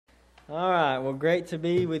All right, well, great to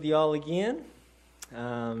be with you all again.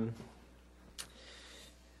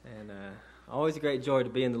 Always a great joy to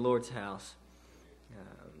be in the Lord's house.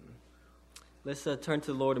 Let's turn to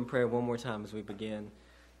the Lord in prayer one more time as we begin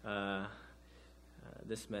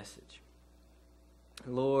this message.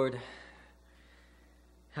 Lord,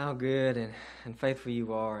 how good and faithful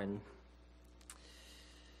you are. And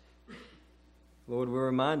Lord, we're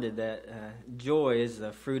reminded that joy is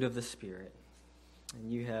the fruit of the Spirit.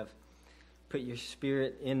 And you have put your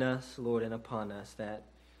Spirit in us, Lord, and upon us, that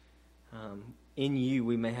in you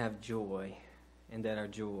we may have joy, and that our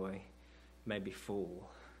joy may be full.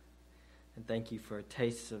 And thank you for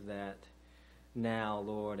tastes of that now,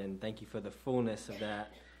 Lord, and thank you for the fullness of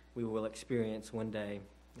that we will experience one day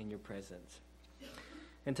in your presence.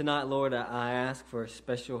 And tonight, Lord, I ask for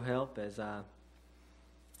special help as I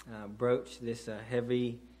broach this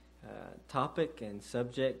heavy topic and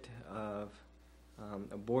subject of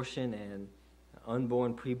abortion and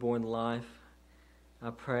unborn, preborn life. I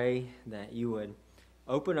pray that you would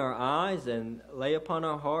open our eyes and lay upon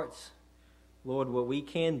our hearts, Lord, what we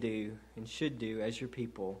can do and should do as your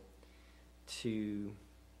people to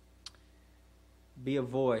be a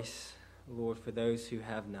voice, Lord, for those who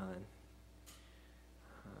have none,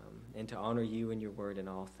 and to honor you and your word in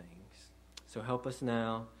all things. So help us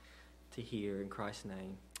now to hear in Christ's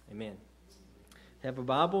name. Amen. If you have a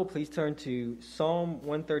Bible, please turn to Psalm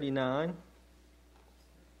 139.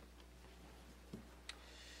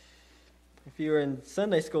 If you were in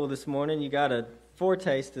Sunday school this morning, you got a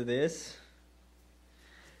foretaste of this.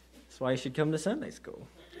 That's why you should come to Sunday school.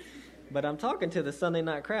 But I'm talking to the Sunday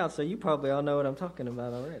night crowd, so you probably all know what I'm talking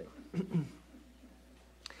about already.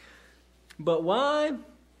 But why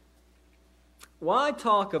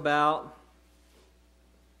talk about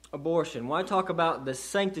abortion? Why talk about the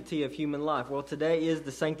sanctity of human life? Well, today is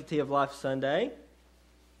the Sanctity of Life Sunday.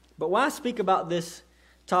 But why speak about this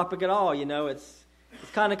topic at all? You know, it's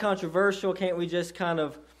kind of controversial. Can't we just kind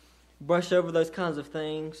of brush over those kinds of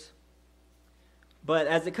things? But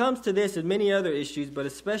as it comes to this and many other issues, but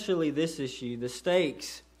especially this issue, the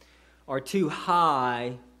stakes are too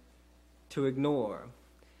high to ignore.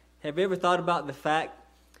 Have you ever thought about the fact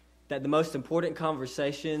that the most important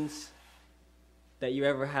conversations that you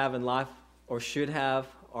ever have in life or should have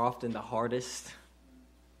are often the hardest?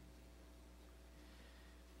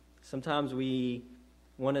 Sometimes we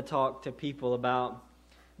want to talk to people about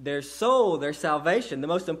their soul, their salvation, the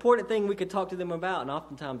most important thing we could talk to them about, and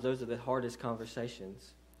oftentimes those are the hardest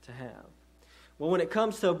conversations to have. Well, when it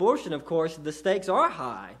comes to abortion, of course, the stakes are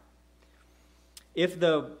high. If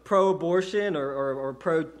the pro-abortion or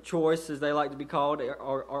pro-choice, as they like to be called,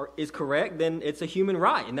 is correct, then it's a human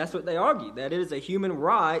right, and that's what they argue, that it is a human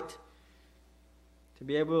right to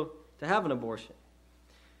be able to have an abortion.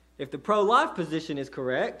 If the pro-life position is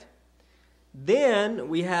correct, then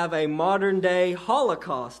we have a modern-day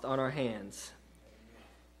Holocaust on our hands.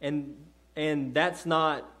 And that's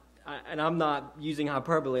not, and I'm not using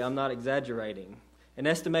hyperbole, I'm not exaggerating. An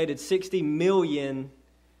estimated 60 million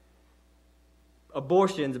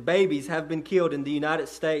abortions, babies, have been killed in the United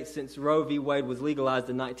States since Roe v. Wade was legalized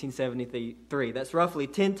in 1973. That's roughly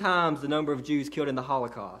 10 times the number of Jews killed in the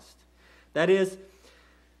Holocaust. That is,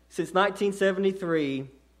 since 1973,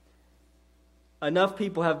 enough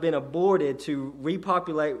people have been aborted to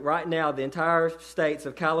repopulate right now the entire states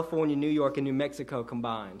of California, New York, and New Mexico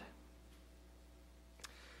combined.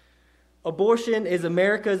 Abortion is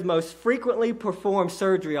America's most frequently performed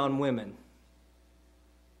surgery on women.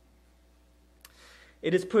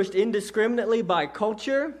 It is pushed indiscriminately by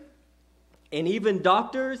culture and even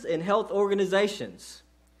doctors and health organizations,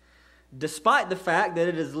 despite the fact that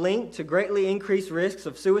it is linked to greatly increased risks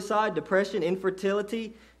of suicide, depression,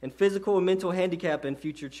 infertility, and physical and mental handicap in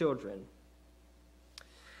future children.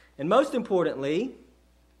 And most importantly,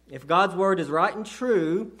 if God's word is right and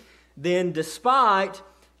true, then despite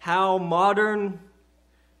how modern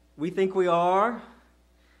we think we are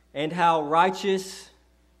and how righteous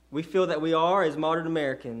we feel that we are as modern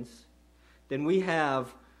Americans, then we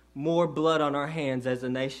have more blood on our hands as a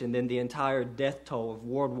nation than the entire death toll of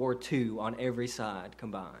World War II on every side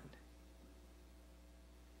combined.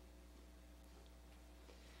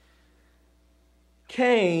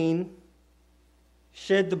 Cain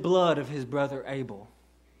shed the blood of his brother Abel.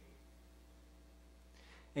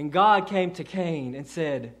 And God came to Cain and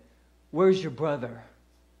said, "Where's your brother?"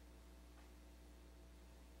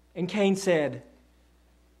 And Cain said,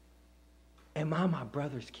 "Am I my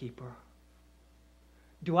brother's keeper?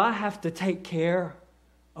 Do I have to take care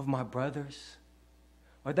of my brothers?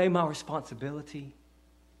 Are they my responsibility?"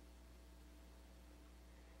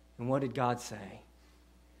 And what did God say?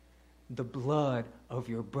 the blood of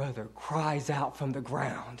your brother cries out from the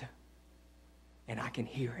ground, and I can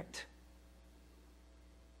hear it.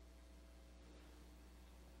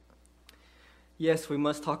 Yes, we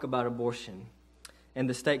must talk about abortion, and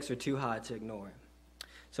the stakes are too high to ignore it.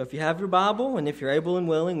 So if you have your Bible, and if you're able and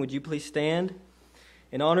willing, would you please stand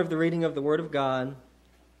in honor of the reading of the Word of God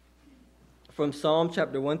from Psalm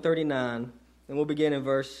chapter 139, and we'll begin in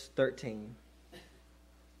verse 13.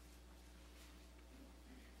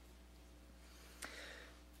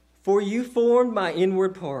 For you formed my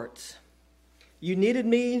inward parts. You knitted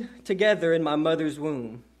me together in my mother's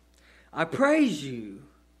womb. I praise you,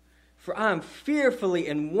 for I am fearfully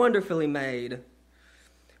and wonderfully made.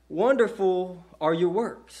 Wonderful are your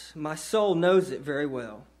works. My soul knows it very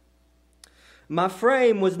well. My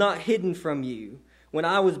frame was not hidden from you when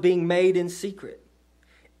I was being made in secret,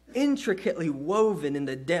 intricately woven in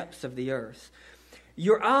the depths of the earth.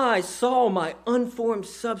 Your eyes saw my unformed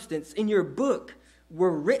substance. In your book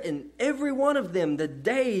were written, every one of them, the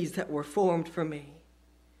days that were formed for me,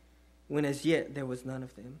 when as yet there was none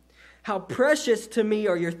of them. How precious to me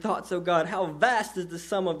are your thoughts, O God. How vast is the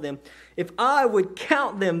sum of them. If I would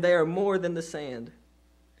count them, they are more than the sand.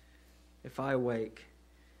 If I awake,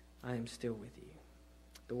 I am still with you.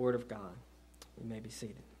 The word of God. You may be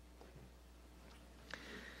seated.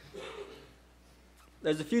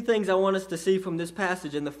 There's a few things I want us to see from this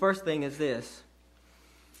passage, and the first thing is this,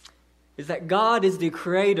 is that God is the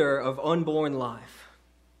creator of unborn life.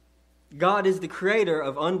 God is the creator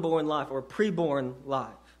of unborn life, or preborn life.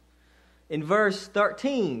 In verse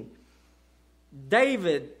 13,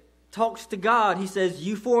 David talks to God. He says,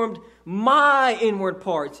 you formed my inward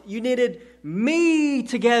parts. You knitted me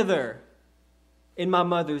together in my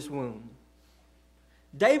mother's womb.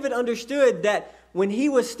 David understood that when he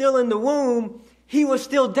was still in the womb, he was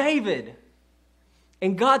still David.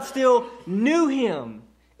 And God still knew him.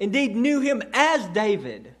 Indeed, knew him as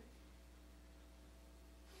David.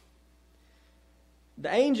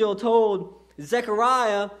 The angel told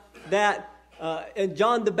Zechariah that and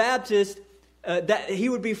John the Baptist that he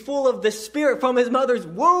would be full of the Spirit from his mother's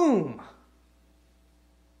womb.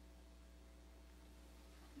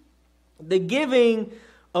 The giving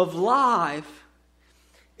of life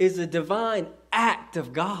is a divine act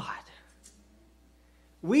of God.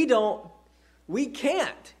 We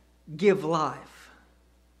can't give life.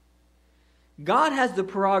 God has the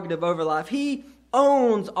prerogative over life. He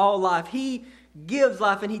owns all life. He gives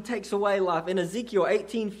life and he takes away life. In Ezekiel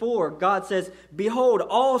 18:4, God says, behold,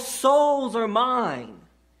 all souls are mine.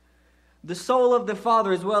 The soul of the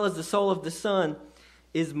Father as well as the soul of the Son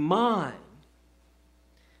is mine.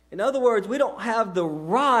 In other words, we don't have the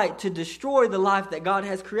right to destroy the life that God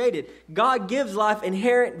has created. God gives life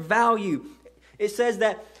inherent value. It says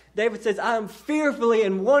that, David says, I am fearfully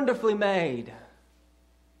and wonderfully made.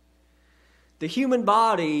 The human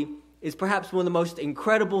body is perhaps one of the most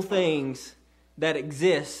incredible things that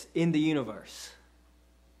exists in the universe.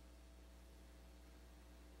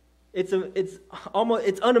 It's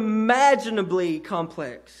unimaginably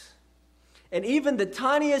complex. And even the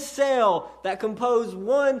tiniest cell that composes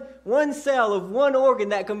one cell of one organ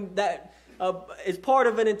that is part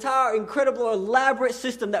of an entire incredible elaborate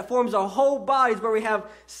system that forms our whole bodies, where we have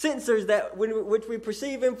sensors which we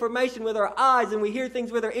perceive information with our eyes and we hear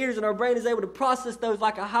things with our ears, and our brain is able to process those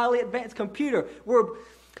like a highly advanced computer.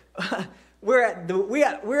 We're at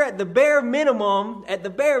the bare minimum. At the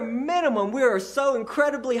bare minimum, we are so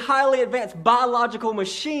incredibly highly advanced biological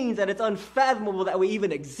machines that it's unfathomable that we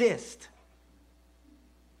even exist.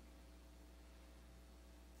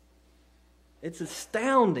 It's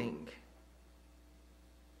astounding.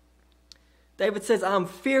 David says, I'm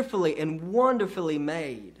fearfully and wonderfully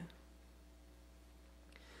made.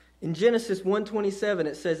 In Genesis 1:27,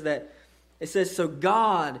 it says, so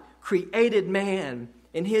God created man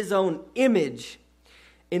in his own image.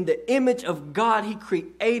 In the image of God, he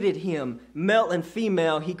created him. Male and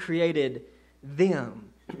female, he created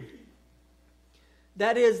them.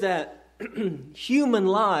 That is that human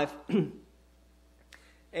life.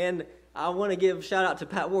 And I want to give a shout out to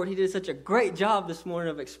Pat Ward. He did such a great job this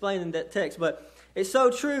morning of explaining that text. But it's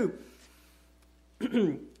so true.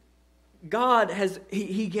 God has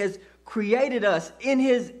created us in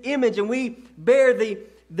his image, and we bear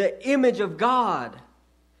the image of God.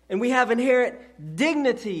 And we have inherent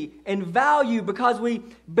dignity and value because we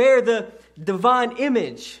bear the divine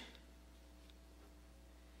image.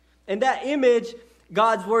 And that image,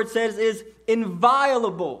 God's word says, is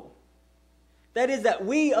inviolable. That is that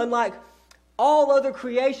we, unlike all other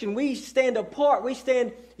creation, we stand apart. We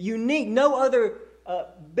stand unique. No other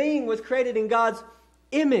being was created in God's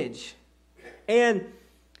image. And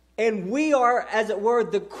And we are, as it were,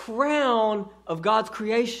 the crown of God's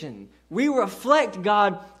creation. We reflect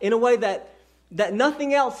God in a way that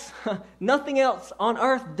nothing else on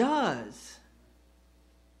earth does.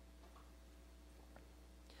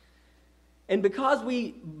 And because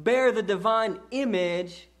we bear the divine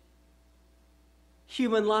image,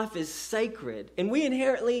 human life is sacred. And we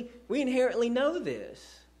inherently know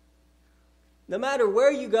this. No matter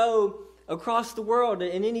where you go across the world,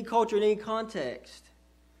 in any culture, in any context,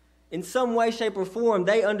 in some way, shape, or form,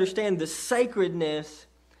 they understand the sacredness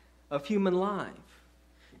of human life.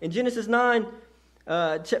 In Genesis 9,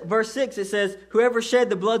 verse 6, it says, "Whoever shed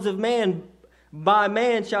the bloods of man, by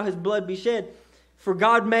man shall his blood be shed. For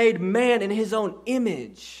God made man in his own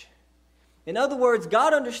image." In other words,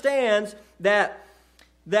 God understands that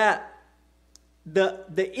the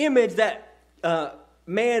image that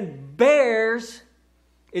man bears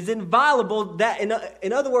is inviolable. That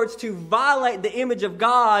in other words, to violate the image of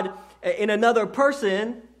God in another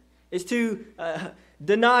person is to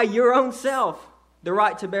deny your own self the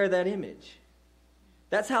right to bear that image.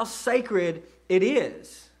 That's how sacred it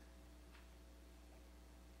is.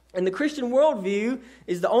 And the Christian worldview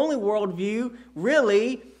is the only worldview,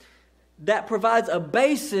 really, that provides a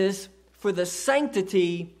basis for the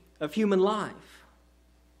sanctity of human life.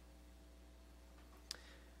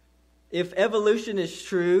 If evolution is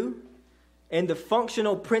true, and the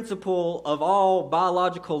functional principle of all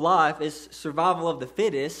biological life is survival of the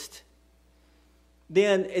fittest,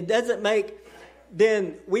 then it doesn't make,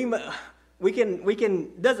 then we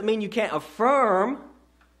can doesn't mean you can't affirm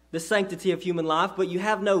the sanctity of human life, but you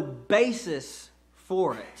have no basis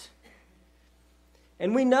for it.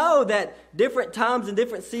 And we know that different times and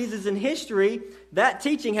different seasons in history, that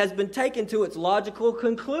teaching has been taken to its logical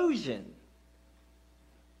conclusion.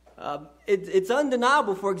 It's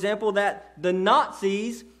undeniable, for example, that the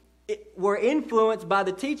Nazis were influenced by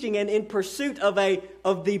the teaching and in pursuit of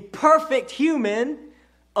the perfect human,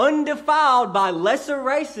 undefiled by lesser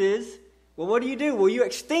races. Well, what do? Well, you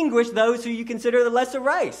extinguish those who you consider the lesser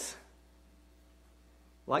race,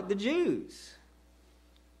 like the Jews.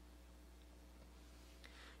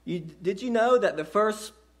 Did you know that the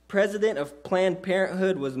first president of Planned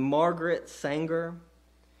Parenthood was Margaret Sanger,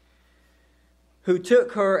 who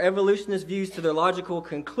took her evolutionist views to their logical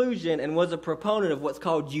conclusion and was a proponent of what's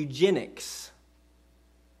called eugenics?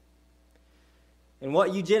 And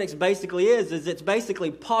what eugenics basically is it's basically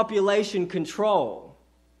population control.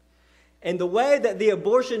 And the way that the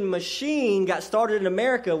abortion machine got started in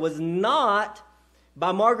America was not,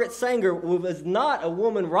 by Margaret Sanger, was not a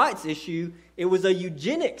woman rights issue. It was a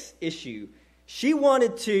eugenics issue. She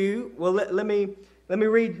wanted to, well, let me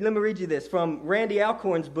read you this from Randy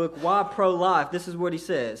Alcorn's book, Why Pro-Life. This is what he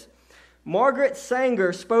says. Margaret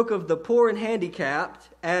Sanger spoke of the poor and handicapped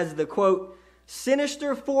as the, quote,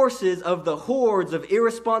 sinister forces of the hordes of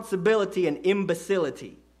irresponsibility and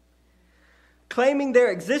imbecility, claiming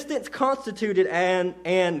their existence constituted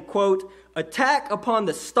an quote, attack upon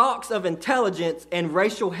the stocks of intelligence and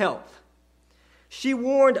racial health. She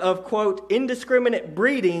warned of, quote, indiscriminate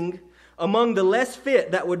breeding among the less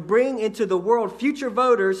fit that would bring into the world future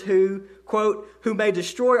voters who, quote, who may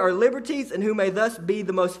destroy our liberties and who may thus be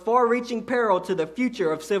the most far-reaching peril to the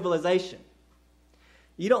future of civilization.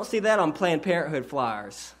 You don't see that on Planned Parenthood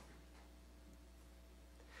flyers.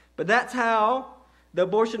 But that's how the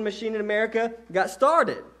abortion machine in America got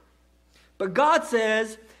started. But God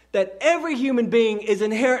says that every human being is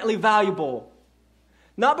inherently valuable.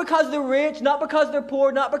 Not because they're rich, not because they're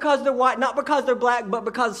poor, not because they're white, not because they're black, but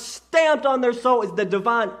because stamped on their soul is the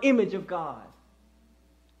divine image of God.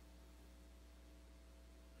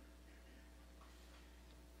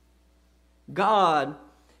 God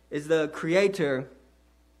is the creator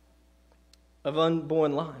of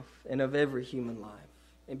unborn life and of every human life.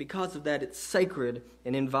 And because of that, it's sacred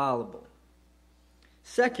and inviolable.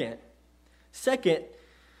 Second,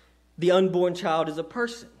 the unborn child is a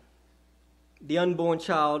person. The unborn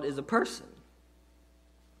child is a person.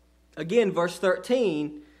 Again, verse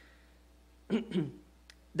 13,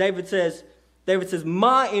 David says,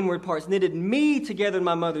 my inward parts knitted me together in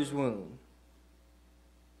my mother's womb.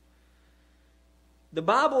 The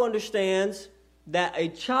Bible understands that a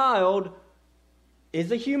child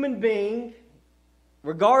is a human being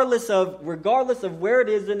regardless of where it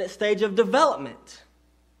is in its stage of development.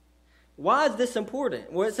 Why is this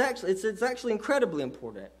important? Well, it's actually incredibly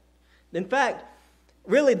important. In fact,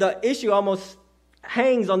 really the issue almost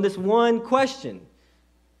hangs on this one question.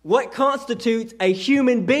 What constitutes a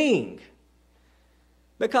human being?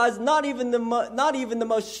 Because not even the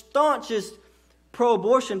most staunchest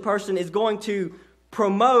pro-abortion person is going to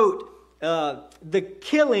promote the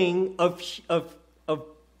killing of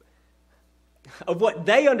of what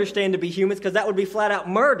they understand to be humans, because that would be flat out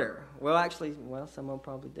murder. Well, actually, some of them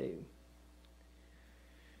probably do.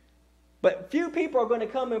 But few people are going to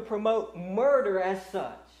come and promote murder as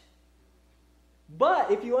such.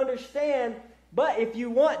 But if you understand, if you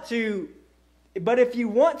want to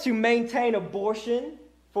maintain abortion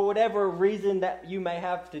for whatever reason that you may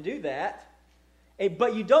have to do that,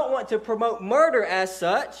 but you don't want to promote murder as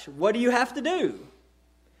such, what do you have to do?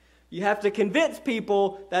 You have to convince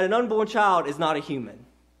people that an unborn child is not a human.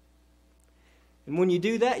 And when you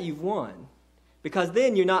do that, you've won. Because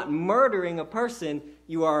then you're not murdering a person,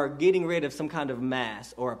 you are getting rid of some kind of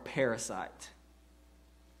mass or a parasite.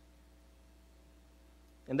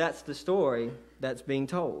 And that's the story that's being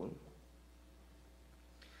told.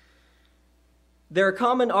 There are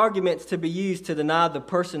common arguments to be used to deny the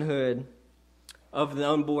personhood of the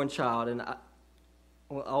unborn child. And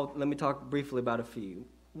let me talk briefly about a few.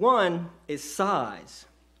 One is size.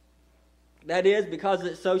 That is, because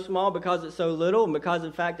it's so small, because it's so little, and because,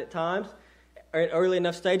 in fact, at times, or at early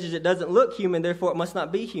enough stages, it doesn't look human, therefore it must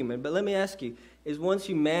not be human. But let me ask you, is one's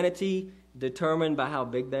humanity determined by how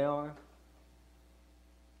big they are?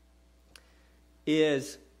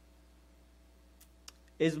 Is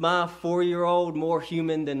my 4-year-old more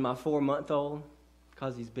human than my 4-month-old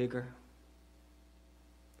because he's bigger?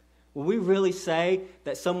 Will we really say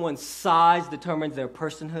that someone's size determines their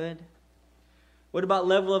personhood? What about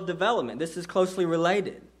level of development? This is closely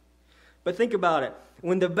related. But think about it.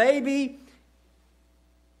 When the baby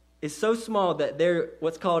is so small that they're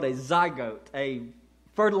what's called a zygote, a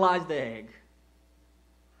fertilized egg,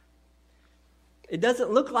 it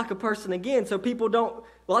doesn't look like a person again, so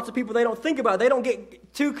lots of people, they don't think about it. They don't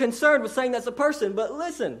get too concerned with saying that's a person. But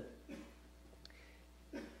listen,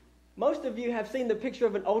 most of you have seen the picture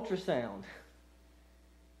of an ultrasound.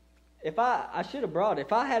 I should have brought it.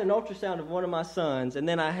 If I had an ultrasound of one of my sons, and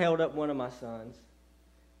then I held up one of my sons,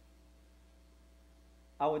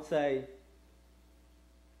 I would say,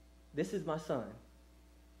 this is my son,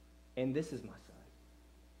 and this is my son,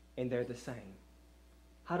 and they're the same.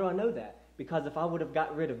 How do I know that? Because if I would have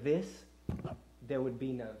got rid of this, there would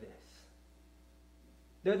be no this.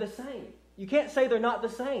 They're the same. You can't say they're not the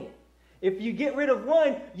same. If you get rid of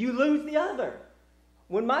one, you lose the other.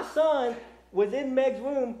 When my son was in Meg's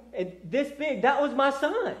womb and this big, that was my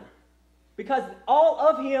son. Because all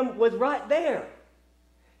of him was right there.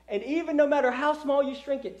 And even no matter how small you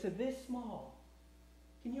shrink it to this small,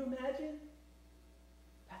 can you imagine?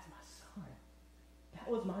 That's my son. That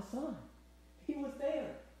was my son. He was there.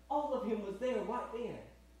 All of him was there right there.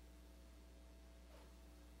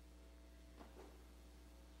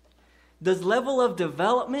 Does level of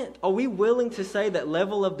development, are we willing to say that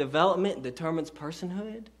level of development determines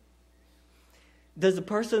personhood? Does a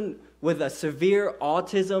person with a severe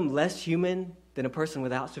autism less human than a person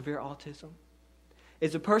without severe autism?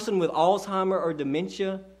 Is a person with Alzheimer or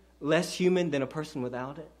dementia less human than a person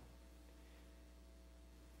without it?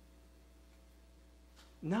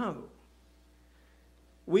 No.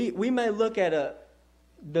 We may look at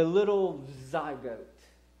the little zygote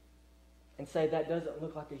and say that doesn't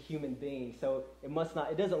look like a human being, so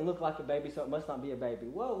it doesn't look like a baby, so it must not be a baby.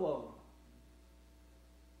 Whoa.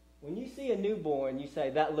 When you see a newborn, you say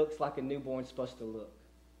that looks like a newborn's supposed to look.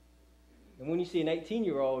 And when you see an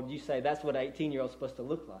 18-year-old, you say that's what an 18-year-old's supposed to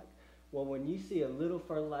look like. Well, when you see a little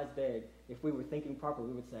fertilized egg, if we were thinking properly,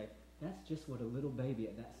 we would say, that's just what a little baby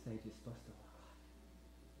at that stage is supposed to look like.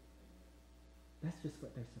 That's just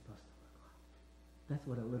what they're supposed to look like. That's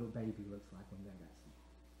what a little baby looks like when they're that small.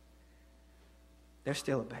 They're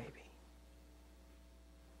still a baby.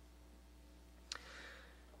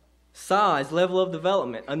 Size, level of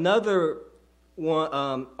development. Another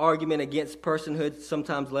one, argument against personhood,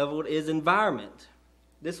 sometimes leveled, is environment.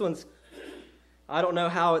 This one's, I don't know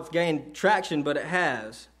how it's gained traction, but it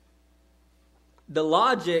has. The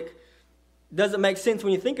logic doesn't make sense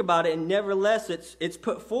when you think about it, and nevertheless it's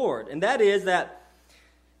put forward. And that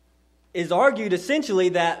is argued essentially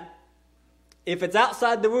that if it's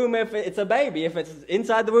outside the womb, if it's a baby, if it's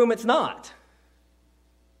inside the womb, it's not.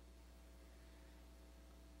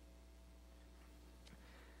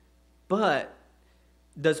 But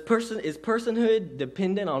is personhood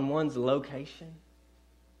dependent on one's location?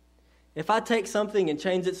 If I take something and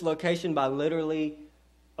change its location by literally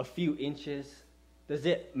a few inches, does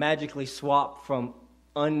it magically swap from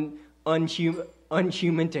unhuman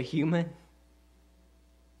to human?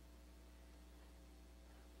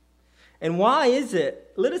 And why is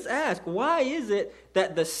it, let us ask, why is it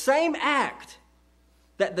that the same act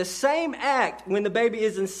when the baby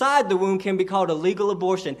is inside the womb can be called a legal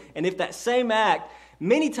abortion? And if that same act,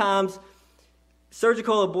 many times,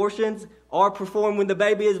 surgical abortions are performed when the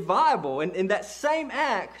baby is viable. And in that same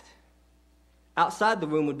act, outside the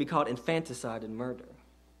womb would be called infanticide and murder.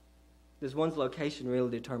 Does one's location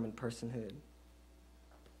really determine personhood?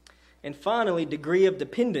 And finally, degree of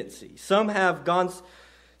dependency. Some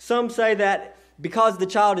say that because the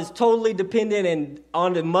child is totally dependent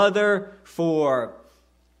on the mother for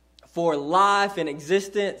life and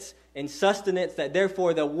existence and sustenance, that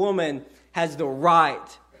therefore the woman has the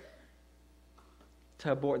right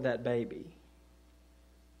to abort that baby.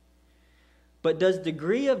 But does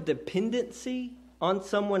degree of dependency on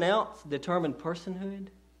someone else determine personhood?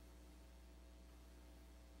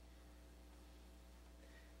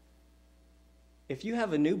 If you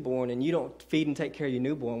have a newborn and you don't feed and take care of your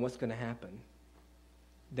newborn, what's going to happen?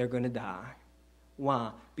 They're going to die.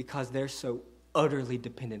 Why? Because they're so utterly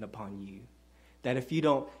dependent upon you that if you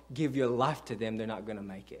don't give your life to them, they're not going to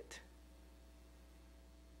make it.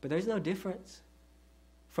 But there's no difference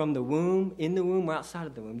from the womb, in the womb, or outside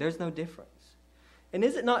of the womb. There's no difference. And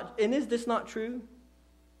is this not true?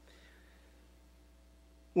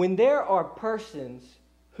 When there are persons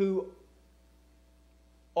who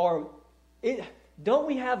are... don't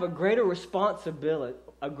we have a greater responsibility,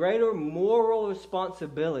 a greater moral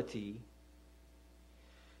responsibility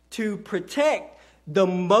to protect the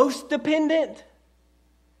most dependent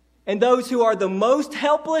and those who are the most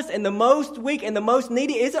helpless and the most weak and the most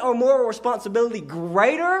needy? Isn't our moral responsibility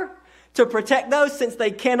greater to protect those since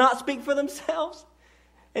they cannot speak for themselves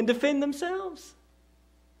and defend themselves?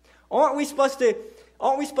 Aren't we supposed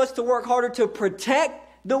to work harder to protect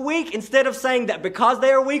the weak instead of saying that because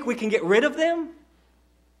they are weak we can get rid of them?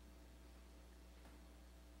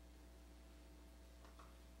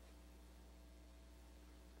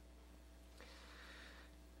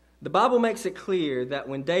 The Bible makes it clear that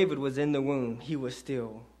when David was in the womb, he was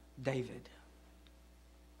still David.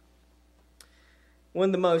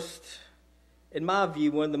 In my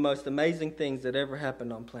view, one of the most amazing things that ever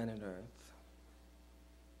happened on planet Earth.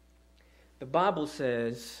 The Bible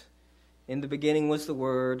says, in the beginning was the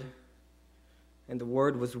Word, and the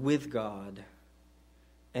Word was with God,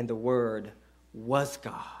 and the Word was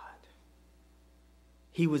God.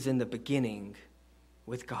 He was in the beginning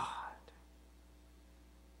with God.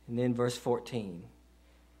 And then verse 14,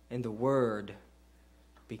 and the Word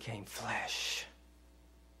became flesh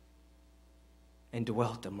and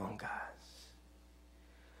dwelt among us.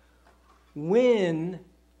 When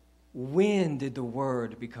did the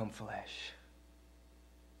Word become flesh?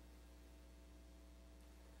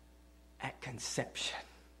 At conception.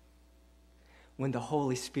 When the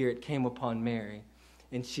Holy Spirit came upon Mary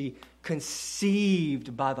and she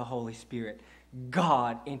conceived by the Holy Spirit,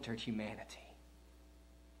 God entered humanity.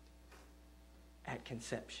 At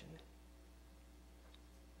conception.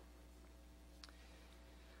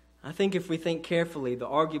 I think if we think carefully, the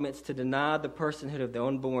arguments to deny the personhood of the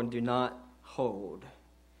unborn do not hold.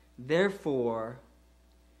 Therefore,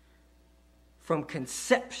 from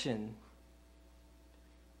conception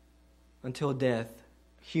until death,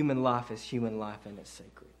 human life is human life and it's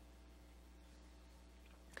sacred.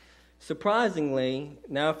 Surprisingly,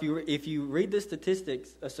 now if you read the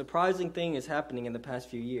statistics, a surprising thing is happening in the past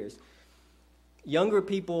few years. Younger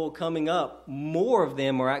people coming up, more of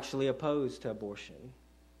them are actually opposed to abortion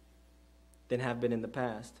than have been in the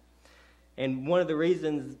past. And one of the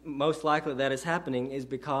reasons most likely that is happening is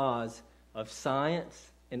because of science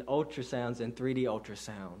and ultrasounds and 3D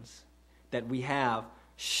ultrasounds that we have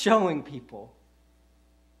showing people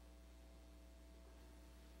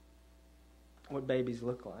what babies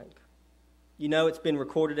look like. You know, it's been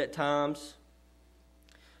recorded at times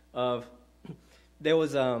there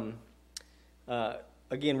was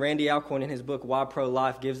again, Randy Alcorn in his book, Why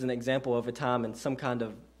Pro-Life, gives an example of a time in some kind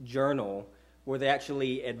of journal where they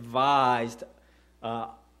actually advised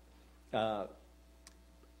healthcare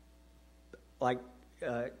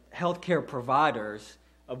providers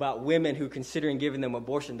about women who, considering giving them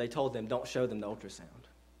abortion, they told them, don't show them the ultrasound.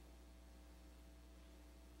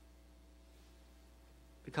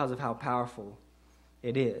 Because of how powerful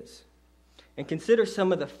it is. And consider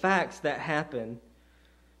some of the facts that happen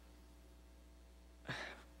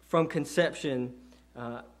from conception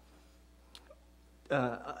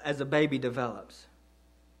as a baby develops.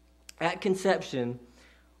 At conception,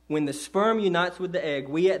 when the sperm unites with the egg,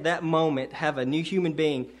 we at that moment have a new human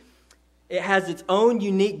being. It has its own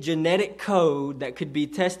unique genetic code that could be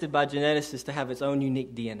tested by geneticists to have its own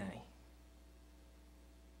unique DNA.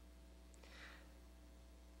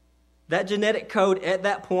 That genetic code at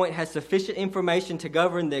that point has sufficient information to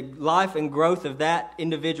govern the life and growth of that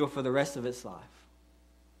individual for the rest of its life.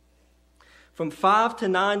 From 5 to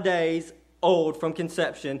 9 days old from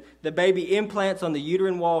conception, the baby implants on the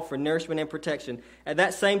uterine wall for nourishment and protection. At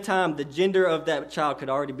that same time, the gender of that child could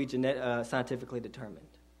already be scientifically determined.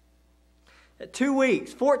 At 2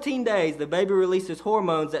 weeks, 14 days, the baby releases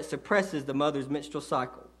hormones that suppresses the mother's menstrual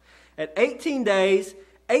cycle. At 18 days,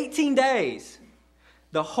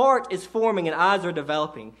 the heart is forming and eyes are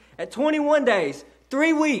developing. At 21 days,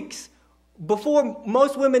 3 weeks, before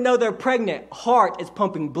most women know they're pregnant, heart is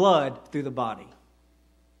pumping blood through the body.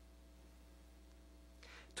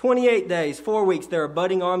 28 days, 4 weeks, there are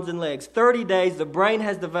budding arms and legs. 30 days, the brain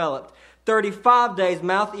has developed. 35 days,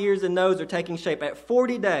 mouth, ears, and nose are taking shape. At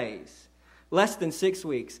 40 days, less than 6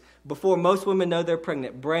 weeks, before most women know they're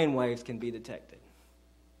pregnant, brain waves can be detected.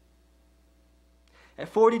 At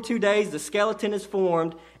 42 days, the skeleton is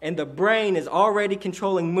formed, and the brain is already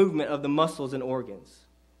controlling movement of the muscles and organs.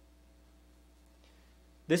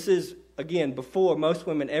 This is, again, before most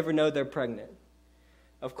women ever know they're pregnant.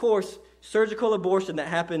 Of course, surgical abortion that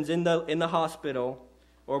happens in the hospital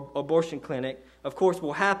or abortion clinic, of course,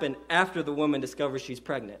 will happen after the woman discovers she's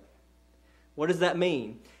pregnant. What does that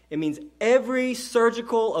mean? It means every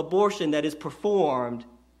surgical abortion that is performed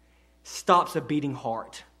stops a beating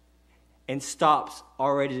heart and stops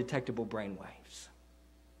already detectable brain waves.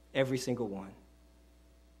 Every single one.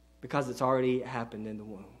 Because it's already happened in the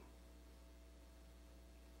womb.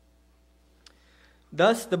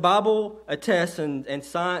 Thus, the Bible attests and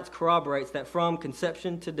science corroborates that from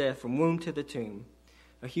conception to death, from womb to the tomb,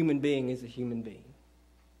 a human being is a human being.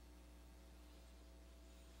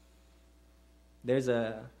 There's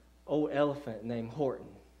an old elephant named Horton.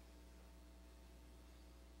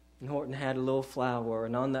 And Horton had a little flower,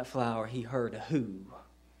 and on that flower he heard a who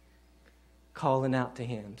calling out to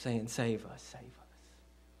him, saying, "Save us, save us."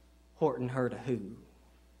 Horton heard a who.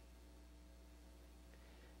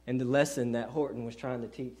 And the lesson that Horton was trying to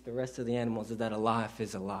teach the rest of the animals is that a life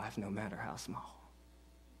is a life, no matter how small.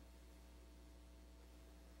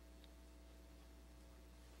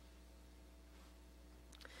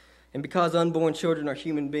 And because unborn children are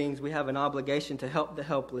human beings, we have an obligation to help the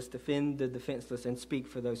helpless, defend the defenseless, and speak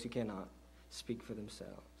for those who cannot speak for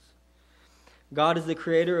themselves. God is the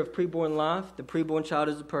creator of preborn life. The preborn child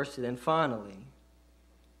is a person. And finally,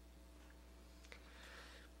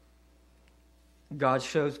 God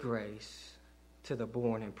shows grace to the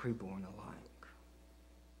born and preborn alike.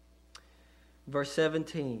 Verse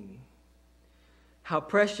 17. How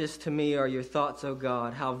precious to me are your thoughts, O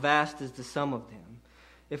God. How vast is the sum of them.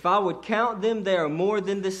 If I would count them, they are more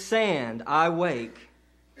than the sand. I wake,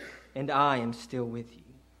 and I am still with you.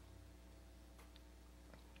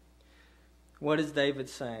 What is David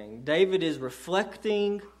saying? David is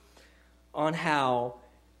reflecting on how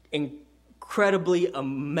incredibly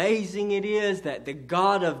amazing it is that the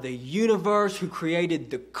God of the universe, who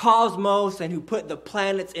created the cosmos and who put the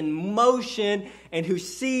planets in motion and who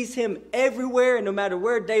sees him everywhere, and no matter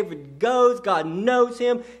where David goes, God knows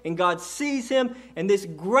him and God sees him. And this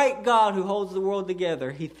great God who holds the world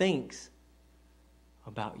together, he thinks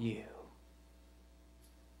about you.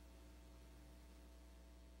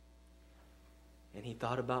 And he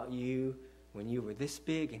thought about you when you were this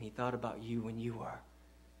big, and he thought about you when you were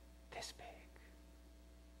this big.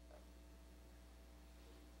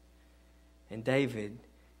 And David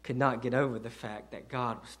could not get over the fact that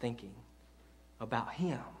God was thinking about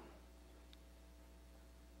him.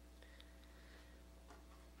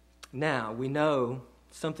 Now, we know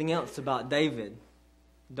something else about David,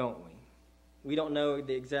 don't we? We don't know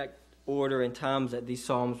the exact order and times that these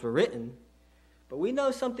Psalms were written, but we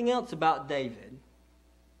know something else about David.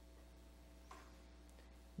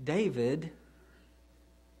 David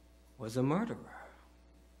was a murderer.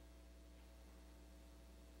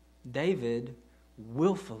 David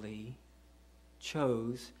willfully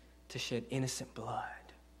chose to shed innocent blood.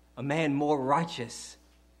 A man more righteous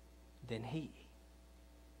than he.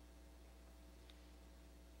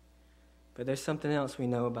 But there's something else we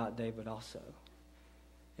know about David also.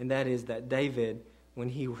 And that is that David, when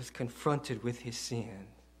he was confronted with his sin,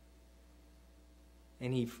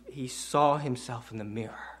 and he saw himself in the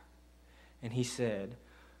mirror, and he said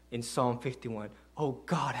in Psalm 51, "Oh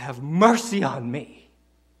God, have mercy on me.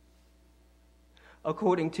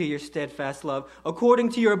 According to your steadfast love, according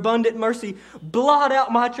to your abundant mercy, blot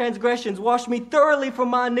out my transgressions, wash me thoroughly from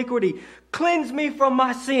my iniquity, cleanse me from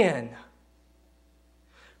my sin.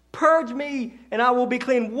 Purge me, and I will be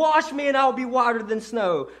clean. Wash me, and I will be whiter than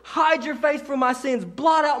snow. Hide your face from my sins,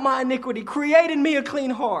 blot out my iniquity, create in me a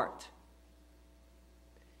clean heart,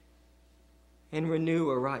 and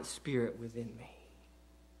renew a right spirit within me."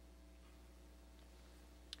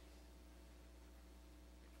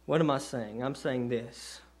 What am I saying? I'm saying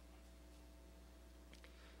this.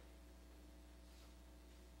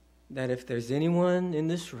 that if there's anyone in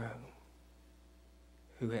this room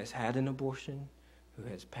who has had an abortion, who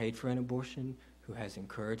has paid for an abortion, who has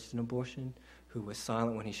encouraged an abortion, who was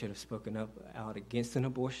silent when he should have spoken up out against an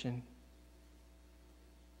abortion,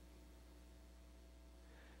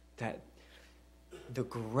 that the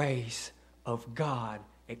grace of God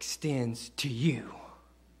extends to you.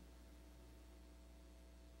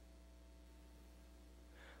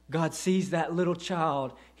 God sees that little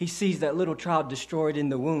child. He sees that little child destroyed in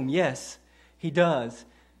the womb. Yes, he does.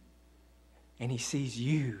 And he sees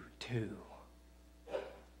you too.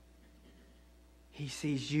 He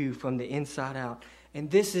sees you from the inside out.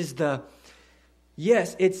 And this is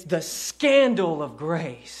it's the scandal of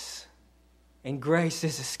grace. And grace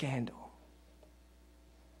is a scandal.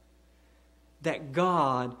 That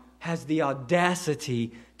God has the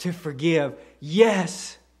audacity to forgive,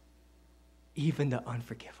 yes, even the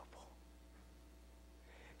unforgivable.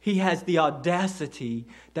 He has the audacity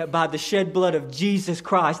that by the shed blood of Jesus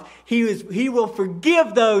Christ, He will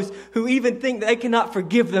forgive those who even think they cannot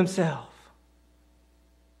forgive themselves.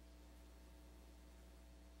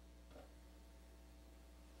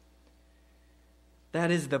 That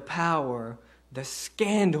is the power, the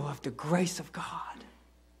scandal of the grace of God.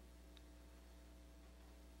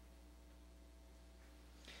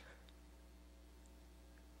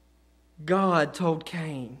 God told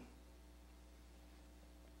Cain,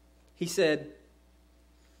 He said,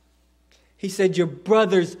 your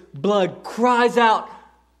brother's blood cries out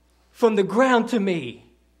from the ground to me.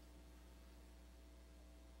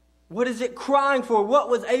 What is it crying for? What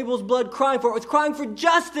was Abel's blood crying for? It was crying for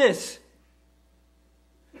justice.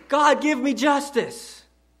 God, give me justice.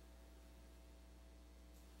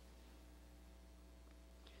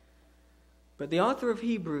 But the author of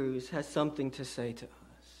Hebrews has something to say to us.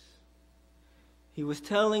 He was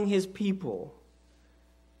telling his people,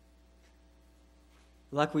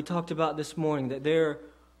 like we talked about this morning, that there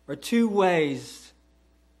are two ways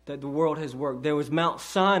that the world has worked. There was Mount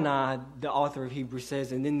Sinai, the author of Hebrews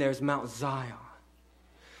says, and then there's Mount Zion.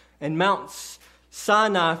 And Mount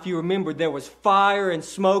Sinai, if you remember, there was fire and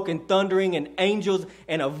smoke and thundering and angels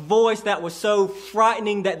and a voice that was so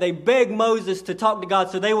frightening that they begged Moses to talk to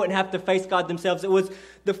God so they wouldn't have to face God themselves. It was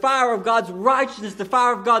the fire of God's righteousness, the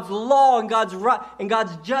fire of God's law and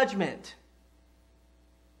God's judgment.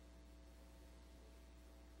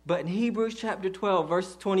 But in Hebrews chapter 12,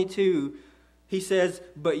 verse 22, he says,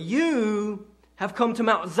 but you have come to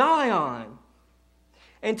Mount Zion,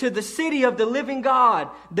 and to the city of the living God,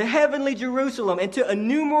 the heavenly Jerusalem, and to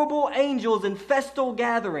innumerable angels in festal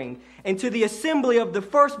gathering, and to the assembly of the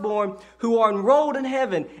firstborn who are enrolled in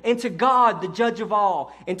heaven, and to God, the judge of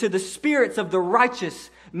all, and to the spirits of the righteous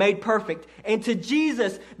made perfect, and to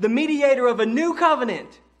Jesus, the mediator of a new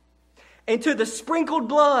covenant, and to the sprinkled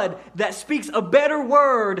blood that speaks a better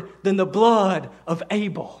word than the blood of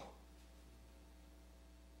Abel.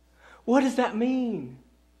 What does that mean?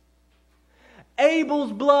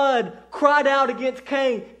 Abel's blood cried out against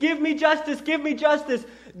Cain, give me justice, give me justice.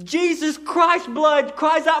 Jesus Christ's blood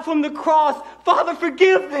cries out from the cross, Father,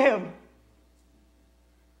 forgive them,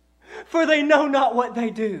 for they know not what they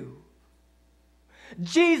do.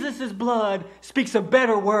 Jesus' blood speaks a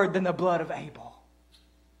better word than the blood of Abel.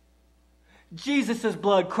 Jesus'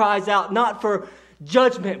 blood cries out not for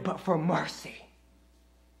judgment, but for mercy.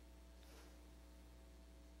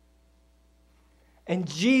 And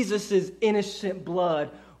Jesus' innocent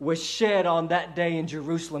blood was shed on that day in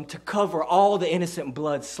Jerusalem to cover all the innocent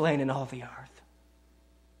blood slain in all the earth.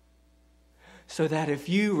 So that if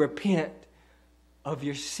you repent of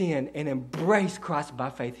your sin and embrace Christ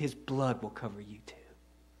by faith, His blood will cover you too.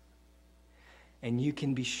 And you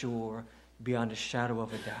can be sure, beyond a shadow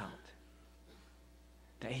of a doubt,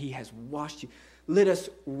 that He has washed you. Let us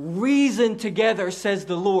reason together, says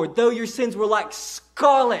the Lord. Though your sins were like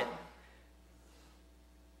scarlet,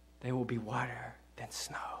 they will be whiter than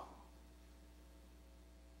snow.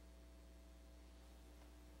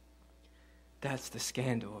 That's the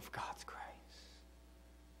scandal of God's grace.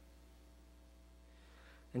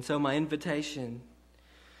 And so my invitation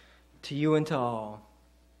to you and to all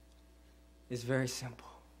is very simple.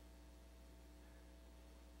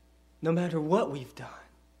 No matter what we've done,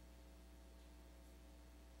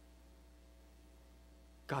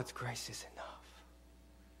 God's grace is enough.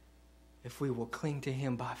 If we will cling to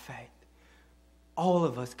Him by faith. All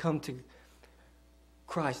of us come to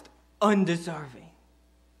Christ undeserving,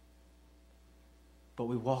 but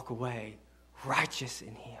we walk away righteous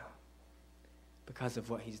in Him because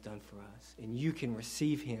of what He's done for us. And you can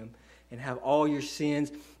receive Him and have all your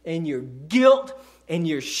sins and your guilt and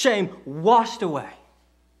your shame washed away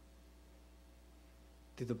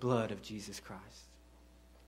through the blood of Jesus Christ.